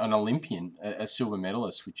an Olympian, a silver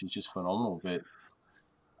medalist, which is just phenomenal. But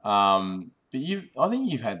I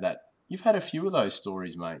think you've had that. You've had a few of those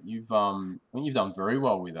stories, mate. You've done very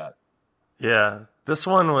well with that. Yeah, this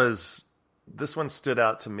one stood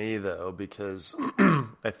out to me though, because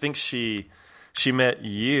I think she met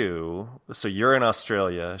you. So you're in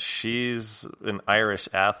Australia. She's an Irish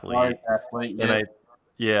athlete. Irish athlete,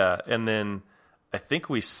 yeah. And then I think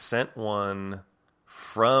we sent one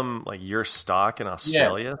from like your stock in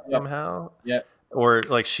Australia somehow. Yeah. Or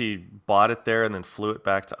like she bought it there and then flew it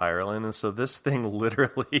back to Ireland. And so this thing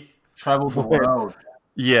literally traveled the world.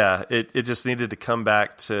 Yeah, it just needed to come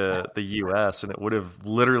back to the U.S. and it would have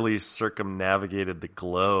literally circumnavigated the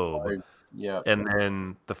globe. Yeah. And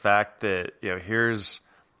then the fact that, here's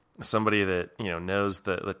somebody that, knows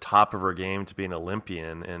the top of her game to be an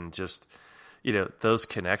Olympian, and just, those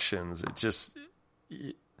connections,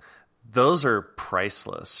 those are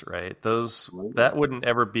priceless, right? That wouldn't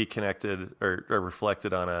ever be connected or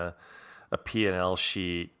reflected on a P&L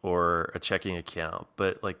sheet or a checking account.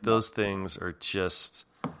 But like those things are just,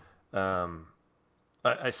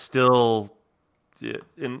 I still,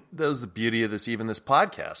 and that was the beauty of this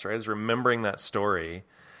podcast, right? Is remembering that story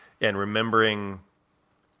and remembering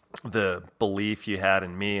the belief you had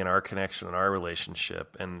in me and our connection and our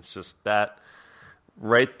relationship. And it's just that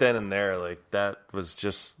right then and there, like that was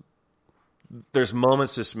just, there's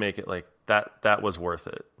moments just make it like that was worth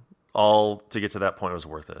it. All to get to that point was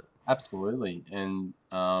worth it. Absolutely. And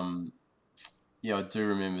I do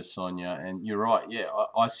remember Sonia, and you're right. Yeah,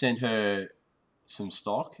 I sent her some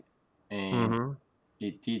stock, and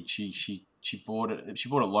it did. She bought it. She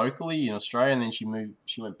bought it locally in Australia, and then she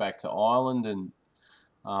went back to Ireland, and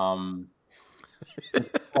like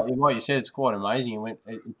you said, it's quite amazing.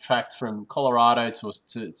 It tracked from Colorado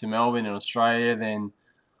to Melbourne in Australia. Then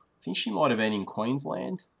I think she might have been in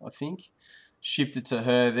Queensland. I think shipped it to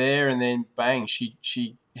her there, and then bang, she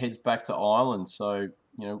heads back to Ireland. So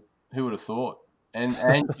who would have thought? And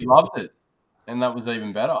she loved it, and that was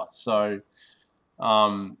even better. So,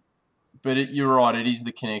 but you're right. It is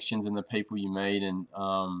the connections and the people you meet, and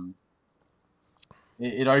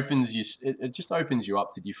it opens you. It just opens you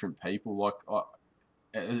up to different people. Like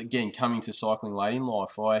again, coming to cycling late in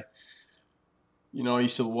life, I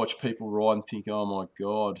used to watch people ride and think, oh my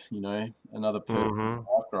God, another person in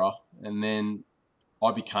Lycra. And then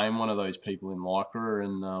I became one of those people in Lycra,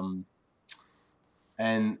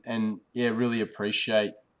 and really appreciate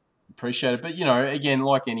it. But, again,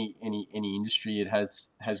 like any industry, it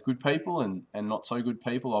has good people and not so good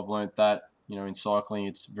people. I've learned that, in cycling,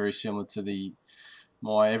 it's very similar to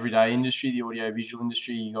my everyday industry, the audio-visual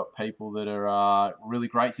industry. You got people that are really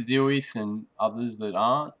great to deal with and others that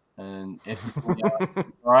aren't. And ethically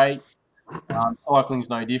great. Cycling's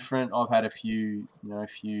no different. I've had a few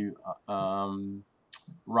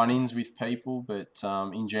run-ins with people, but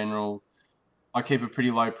in general, I keep a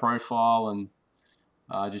pretty low profile and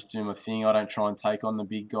just do my thing. I don't try and take on the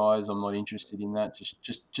big guys. I'm not interested in that.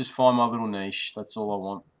 Just find my little niche. That's all I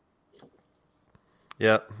want.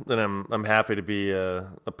 Yeah, and I'm happy to be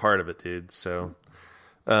a part of it, dude. So.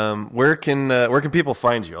 Where can people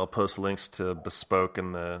find you? I'll post links to Bespoke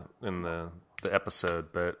in the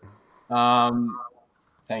episode, but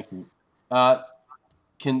thank you.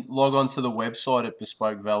 Can log on to the website at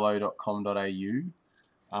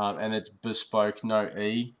bespokevelo.com.au, and it's Bespoke, no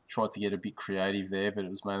E. Tried to get a bit creative there, but it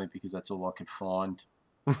was mainly because that's all I could find.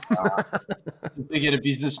 It's to get a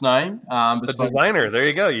business name. A Bespoke. designer. There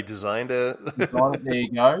you go. You designed a. There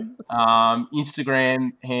you go.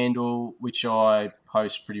 Instagram handle, which I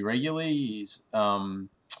post pretty regularly, is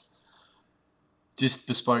just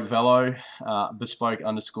Bespoke Velo,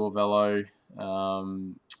 Bespoke_Velo.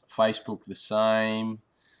 Facebook the same.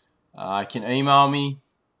 You can email me.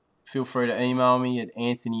 Feel free to email me at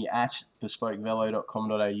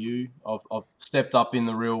anthony@bespokevelo.com.au. I've stepped up in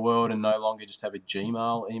the real world and no longer just have a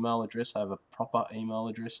Gmail email address. I have a proper email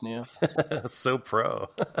address now. So pro.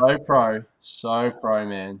 So pro,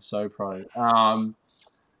 man. So pro.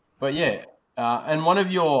 But yeah, and one of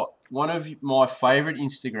my favorite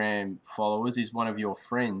Instagram followers is one of your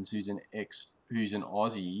friends who's an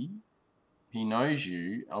Aussie. He knows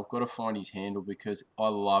you. I've got to find his handle because I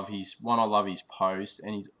love his posts,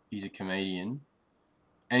 and he's a comedian,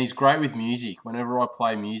 and he's great with music. Whenever I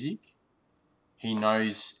play music, he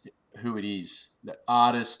knows who it is, the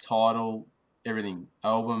artist, title, everything,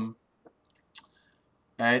 album.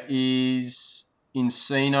 It is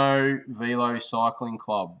Encino Velo Cycling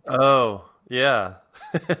Club. Oh yeah,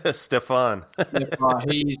 Stefan.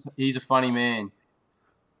 He's a funny man.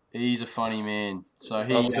 He's a funny man. So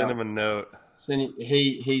I'll send him a note.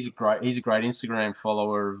 He's a great Instagram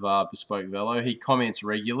follower of Bespoke Velo. He comments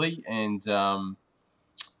regularly and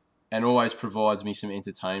always provides me some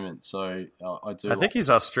entertainment. So I do. I think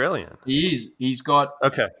he's Australian. He is. He's got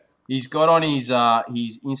on his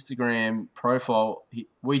Instagram profile.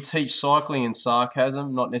 We teach cycling and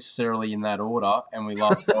sarcasm, not necessarily in that order, and we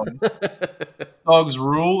love dogs. Dogs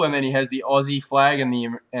rule, and then he has the Aussie flag and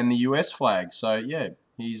the US flag. So yeah,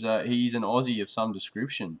 he's an Aussie of some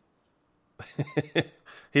description.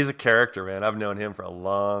 He's a character, man. I've known him for a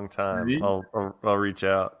long time. I'll reach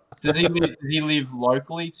out. Does he live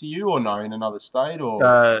locally to you, or no, in another state, or?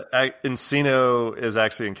 Encino is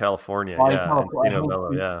actually in California. Encino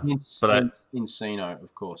Velo, yeah. Encino,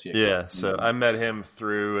 of course, yeah. Yeah, so I met him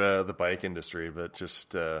through the bike industry, but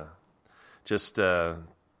just yeah.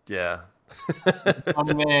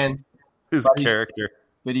 Funny man. His character.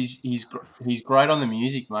 But he's great on the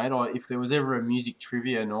music, mate. If there was ever a music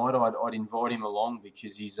trivia night, I'd invite him along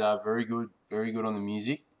because he's very good on the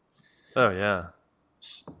music. Oh yeah.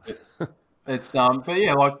 It's but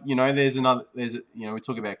yeah, like we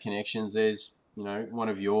talk about connections. There's one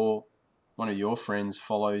of your friends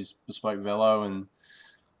follows Bespoke Velo, and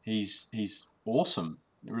he's awesome.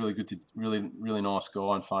 Really good really nice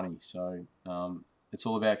guy and funny. So it's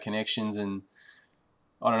all about connections, and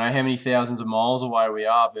I don't know how many thousands of miles away we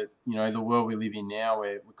are, but the world we live in now,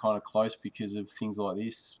 we're kind of close because of things like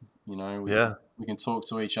this. We can talk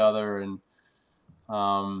to each other, and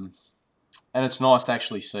it's nice to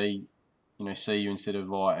actually see you instead of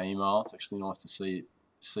via email. It's actually nice to see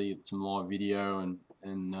some live video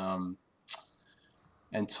and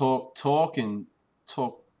talk,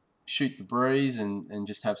 shoot the breeze, and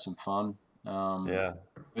just have some fun.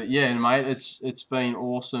 But yeah, mate, it's been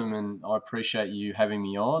awesome, and I appreciate you having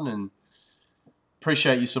me on, and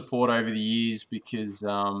appreciate your support over the years because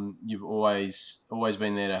you've always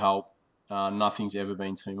been there to help. Nothing's ever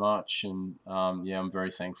been too much, and I'm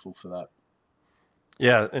very thankful for that.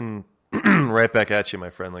 Yeah, and right back at you, my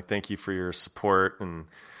friend. Like, thank you for your support and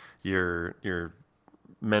your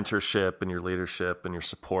mentorship and your leadership and your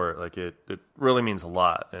support. Like, it really means a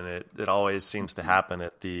lot, and it always seems to happen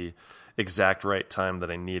at the exact right time that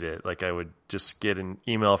I need it. Like, I would just get an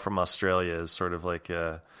email from Australia as sort of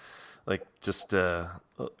just a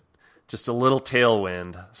little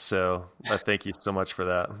tailwind. So I thank you so much for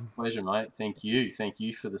that. Pleasure, mate. Thank you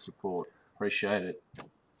for the support. Appreciate it.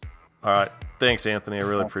 All right. Thanks, Anthony. I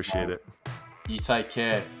really appreciate it. You take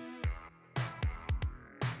care.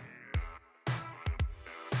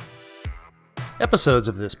 Episodes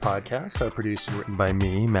of this podcast are produced and written by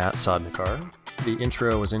me, Matt Sodnikar. The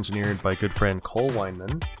intro was engineered by good friend Cole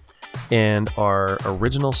Weinman, and our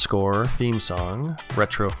original score theme song,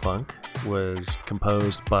 Retro Funk, was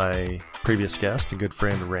composed by previous guest and good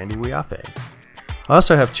friend Randy Wiafe. I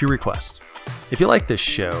also have 2 requests. If you like this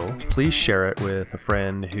show, please share it with a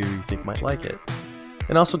friend who you think might like it.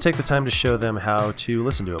 And also take the time to show them how to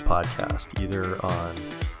listen to a podcast, either on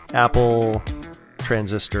Apple,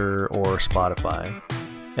 Transistor, or Spotify.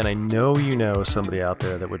 And I know you know somebody out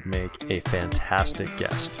there that would make a fantastic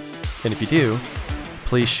guest. And if you do,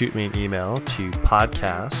 please shoot me an email to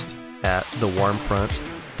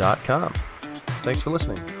podcast@thewarmfront.com. Thanks for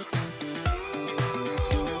listening.